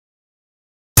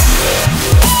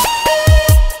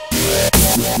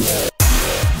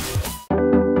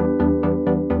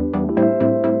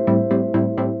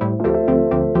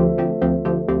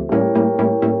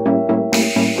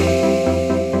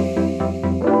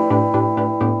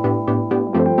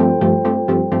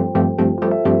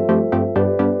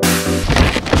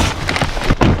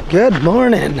Good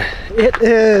morning. It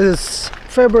is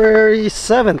February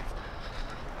 7th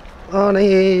on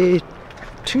a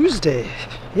Tuesday.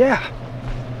 Yeah.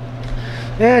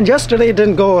 And yesterday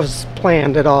didn't go as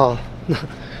planned at all.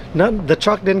 The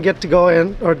truck didn't get to go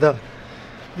in, or the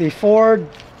Ford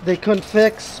they couldn't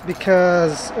fix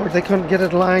because, or they couldn't get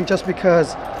it aligned just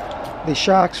because the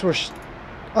shocks were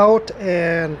out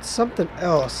and something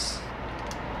else.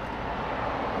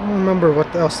 I don't remember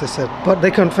what else they said, but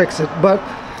they couldn't fix it. But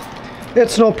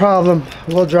it's no problem.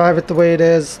 We'll drive it the way it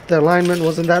is. The alignment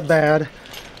wasn't that bad.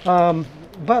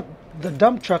 But the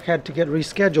dump truck had to get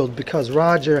rescheduled because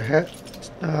Roger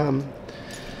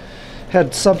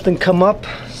had something come up.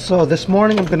 So this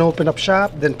morning I'm going to open up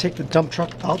shop, then take the dump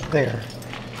truck out there.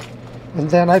 And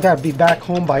then I got to be back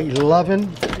home by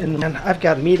 11. And I've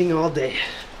got a meeting all day.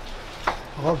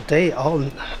 All day,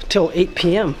 till 8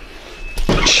 p.m.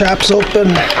 Shop's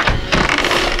open.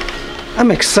 I'm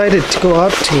excited to go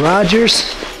out to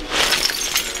Rogers.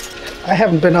 I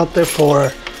haven't been out there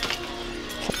for,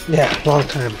 a long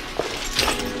time.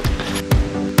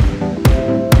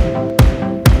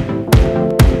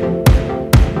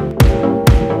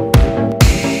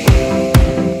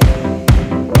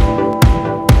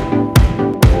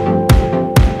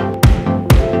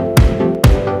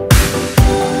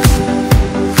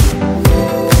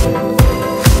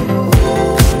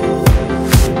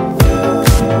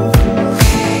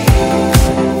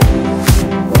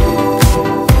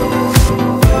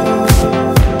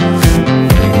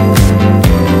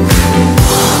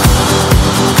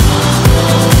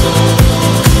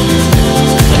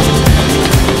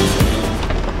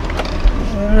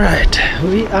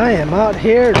 I am out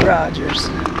here at Rogers.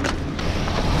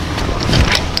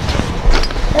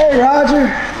 Hey Roger.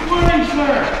 Good morning,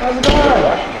 sir. How's it going?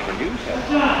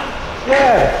 What's up?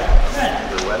 Good.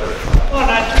 Oh,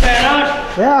 not too bad out.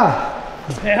 Yeah.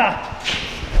 Yeah.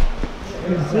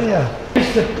 Good to see ya.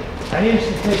 I used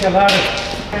to take a lot of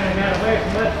kind of got away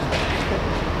from it.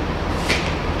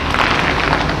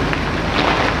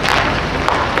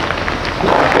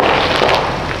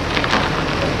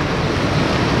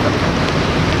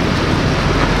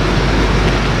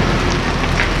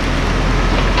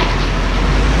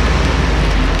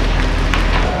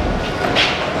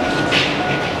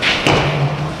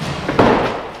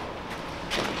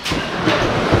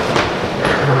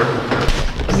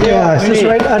 Yeah, it's just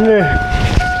right under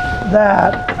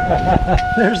that.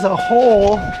 There's a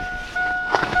hole.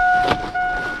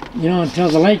 You know, until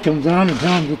the light comes on and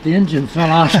tells them that the engine fell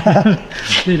out.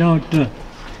 They don't.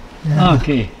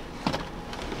 Okay.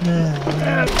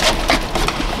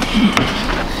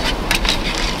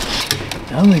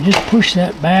 Now we just push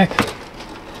that back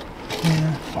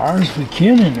as far as we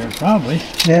can in there, probably.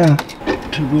 Yeah.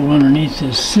 To go underneath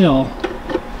this sill.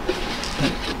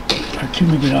 But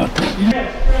can we get out there?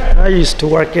 Yeah. I used to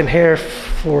work in here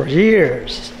for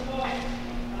years.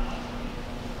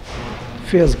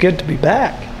 Feels good to be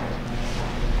back.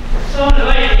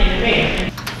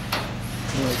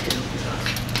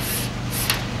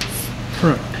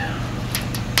 Front.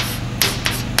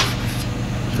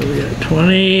 So we got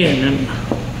 20, and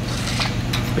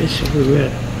then basically we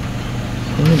got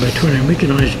 20 by 20. We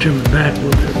can always trim it back a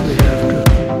little bit if we have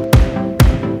to.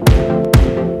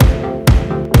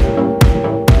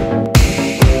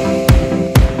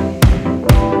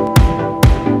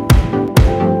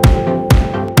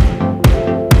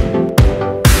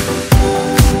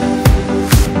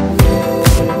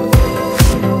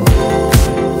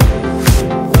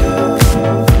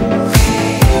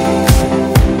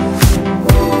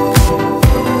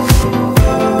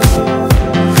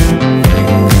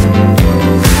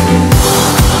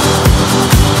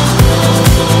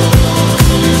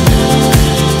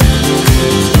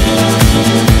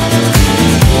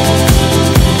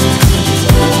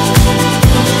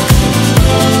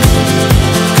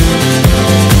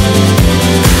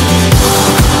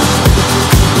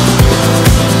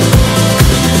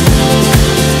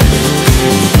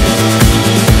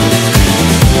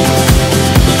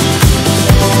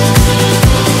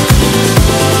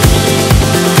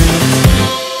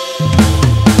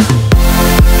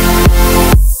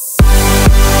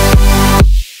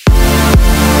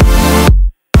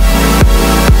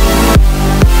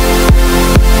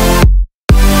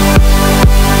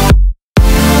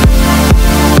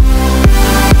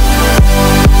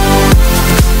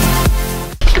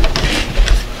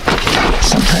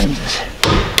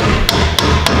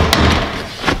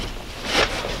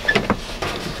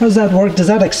 How does that work? Does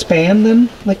that expand then?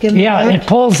 Like in Yeah, it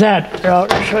pulls that. Here, I'll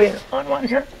show you on one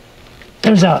here.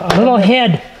 There's a little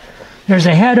head. There's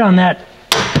a head on that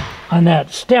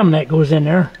stem that goes in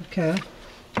there. Okay.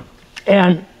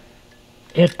 And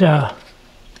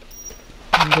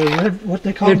What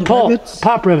they call the rivets?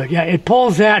 Pop rivet, yeah. It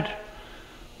pulls that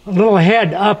little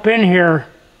head up in here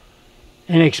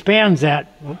and expands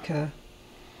that. Okay.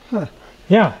 Huh.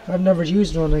 Yeah. I've never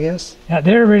used one, I guess. Yeah,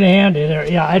 they're really handy.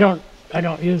 Yeah, I don't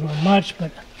use one much,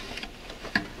 but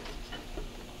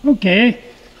okay.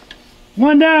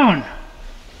 One down.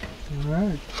 All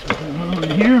right.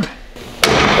 Over here.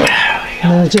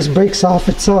 And then it just breaks off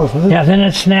itself, huh? Yeah, then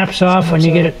it snaps off when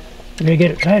you get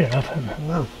it tight enough.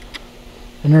 Wow.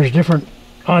 And there's different.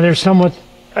 Oh, there's some with,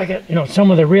 I get, you know, some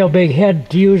with a real big head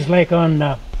to use, like on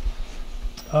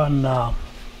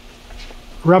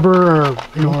rubber or,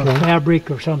 you know, or fabric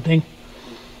or something.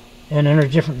 And then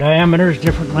there's different diameters,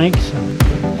 different lengths.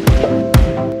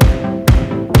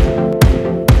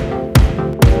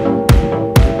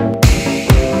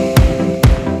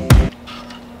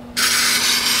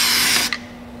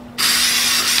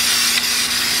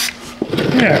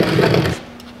 There.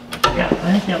 Yeah,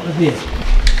 I think that would be it.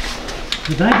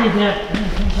 Because I did that,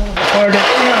 part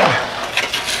of,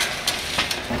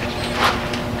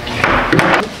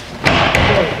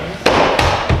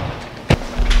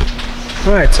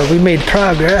 All right, so we made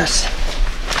progress.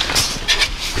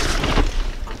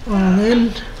 And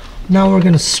then now we're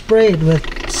gonna spray it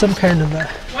with some kind of a.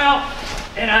 well,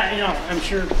 and I'm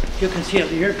sure you can see it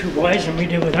with your two boys, and we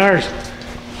did with ours.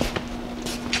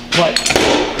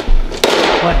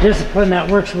 What discipline that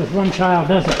works with one child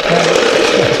doesn't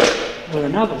with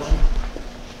another one.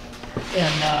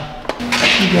 And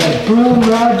You got a broom,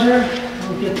 Roger.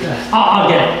 we'll get the. I'll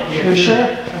get it. You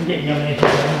sure? I'm getting you later.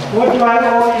 What do I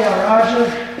owe you,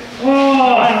 Roger?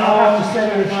 Oh, I don't have to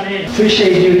say everybody.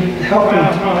 Appreciate you helping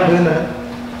Well, no, that's- doing that.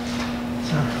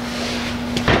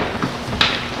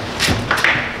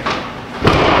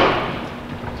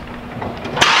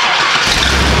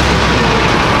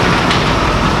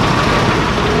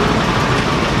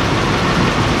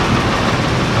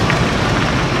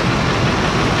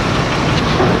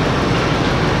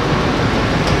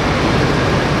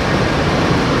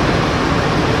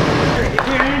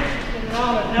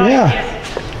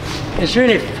 Yeah. It's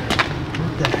really.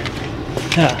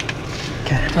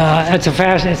 Yeah. It's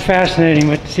fascinating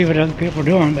to see what other people are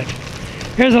doing. But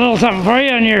here's a little something for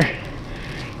you on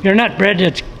your nut bread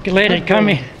that's late at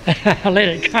coming.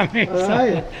 Late at coming. All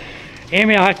right.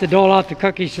 Amy will have to dole out the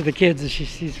cookies to the kids as she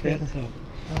sees fit. So.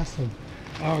 Awesome.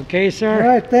 Okay, sir. All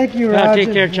right, thank you, Roger.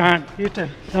 Take care, Chant. You too.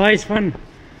 Nice fun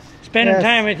spending Yes.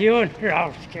 time with you. And here,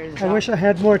 I'll carry this I out. wish I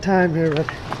had more time here, but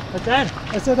What's that?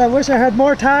 I said I wish I had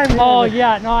more time here. Oh but-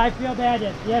 yeah, no, I feel bad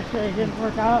that yesterday didn't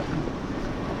work out.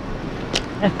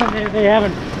 they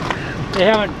haven't,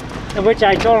 which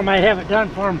I told them I'd have it done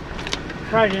for them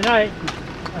Friday night.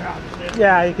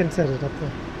 Yeah, you can set it up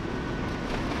there.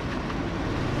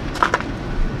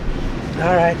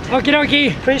 All right. Okie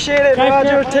dokie. Appreciate it, Drive Roger.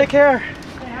 careful. Take care.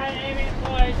 Say hi to Amy and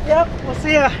boys. Yep, we'll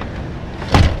see ya.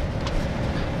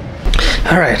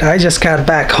 All right, I just got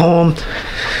back home.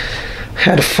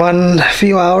 Had a fun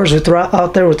few hours with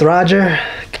out there with Roger.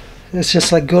 It's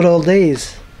just like good old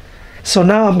days. So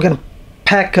now I'm gonna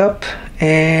pack up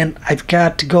and I've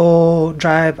got to go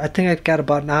drive. I think I've got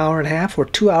about an hour and a half or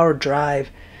 2 hour drive.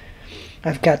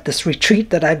 I've got this retreat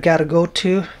that I've got to go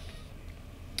to.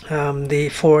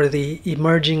 For the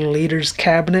emerging leaders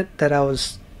cabinet that I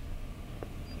was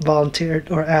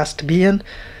volunteered or asked to be in,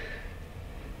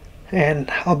 and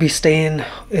I'll be staying.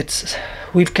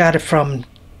 We've got it from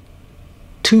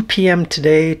 2 p.m.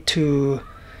 today to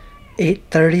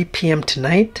 8:30 p.m.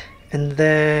 tonight, and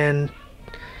then,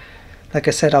 like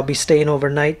I said, I'll be staying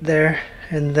overnight there,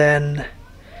 and then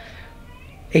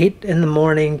 8 in the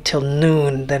morning till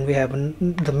noon, then we have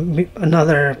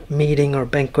another meeting or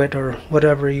banquet or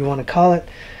whatever you want to call it.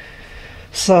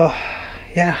 So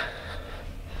yeah,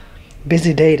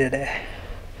 busy day today.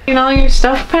 Getting all your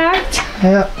stuff packed?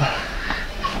 Yep.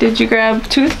 Did you grab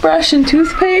toothbrush and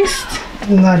toothpaste?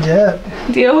 Not yet.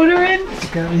 Deodorant?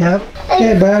 Okay, yep.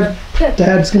 Okay, bud.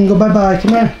 Dad's gonna go bye-bye.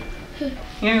 Come here. You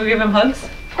gonna go give him hugs?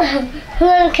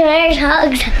 Come here,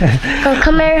 hugs. Go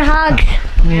come here, hugs.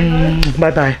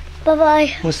 Bye-bye.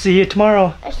 Bye-bye. We'll see you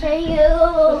tomorrow. I see you.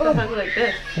 Hug like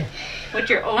this. With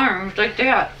your arms like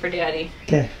that for Daddy.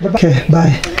 Okay, bye-bye. Okay,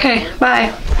 bye. Okay,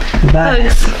 bye. Bye.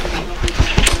 Hugs.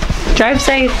 Drive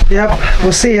safe. Yep,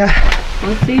 we'll see ya.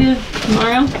 We'll see you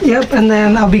tomorrow. Yep, and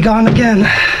then I'll be gone again.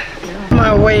 On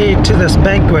my way to this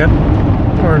banquet,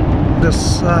 or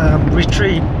this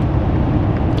retreat,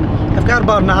 I've got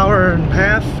about an hour and a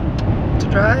half to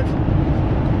drive.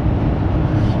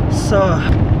 So,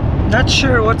 not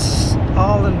sure what's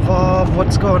all involved,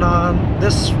 what's going on.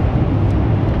 This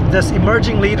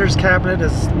emerging leaders cabinet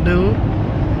is new.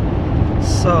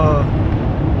 So,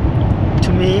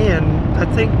 to me, and I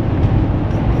think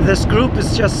this group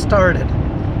is just started,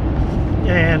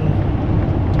 and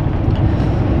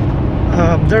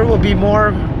there will be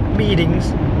more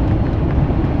meetings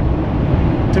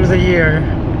through the year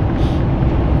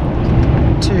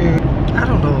to, I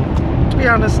don't know, to be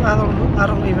honest, I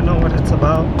don't even know what it's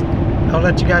about. I'll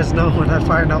let you guys know when I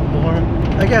find out more.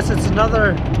 I guess it's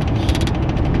another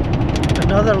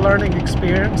learning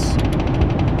experience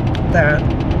that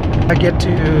I get to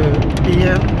be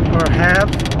in or have.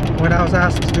 When I was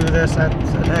asked to do this, I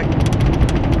said, heck,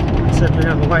 I said, you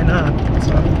know, why not?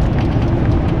 So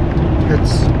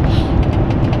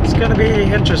it's gonna be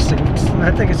interesting.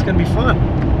 I think it's gonna be fun.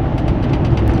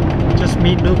 Just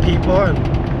meet new people and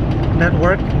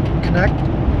network and connect.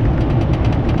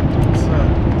 So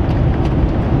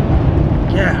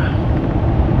yeah,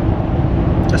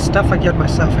 the stuff I get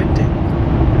myself into.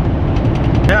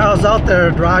 Yeah, I was out there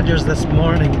at Rogers this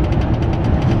morning,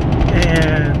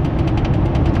 and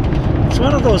it's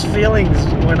one of those feelings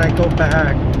when I go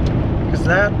back, because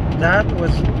that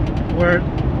was where,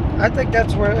 I think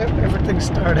that's where everything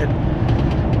started,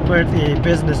 where the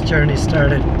business journey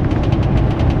started.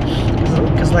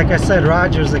 Because like I said,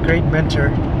 Roger's a great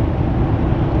mentor,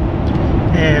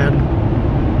 and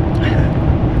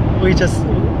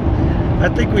I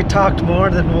think we talked more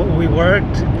than what we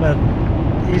worked, but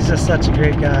he's just such a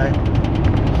great guy.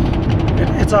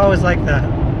 It's always like that.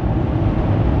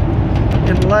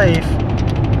 In life,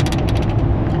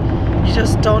 you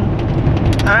just don't,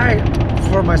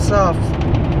 for myself,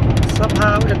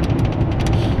 somehow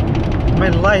my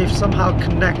life somehow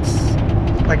connects.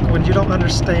 Like when you don't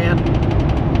understand,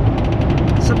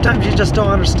 sometimes you just don't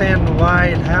understand why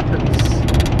it happens.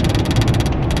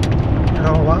 You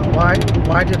know,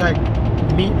 why did I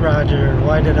meet Roger?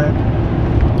 Why did I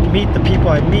meet the people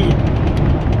I meet?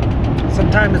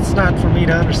 Sometimes it's not for me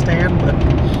to understand, but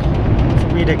for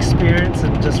me to experience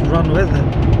and just run with it.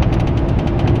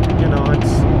 You know,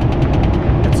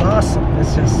 it's awesome.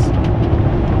 It's just,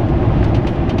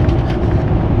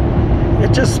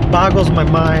 it just boggles my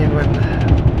mind when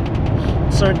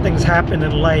certain things happen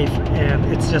in life, and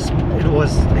it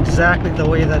was exactly the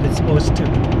way that it's supposed to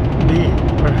be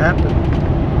or happen.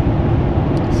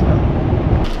 So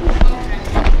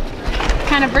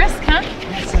Kind of brisk, huh?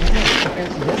 yes, it is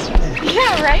compared to yesterday.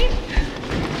 Yeah, right?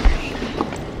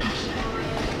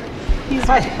 He's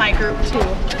Hi. with my group too.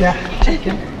 Yeah,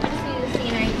 chicken.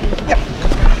 Yep.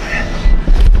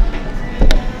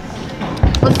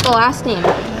 What's the last name?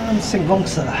 Chant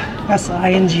Singvongsa. Singvongsa.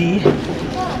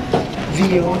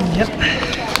 Yep.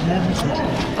 That's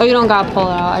it. Oh, you don't gotta pull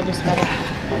it out. I just got it.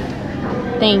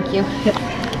 Thank you. Yep.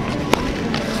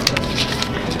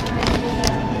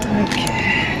 Okay.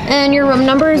 And your room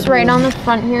number is right on the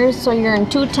front here, so you're in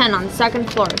 210 on the second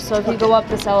floor. So if you go up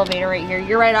this elevator right here,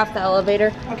 you're right off the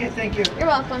elevator. Okay, thank you. You're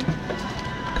welcome.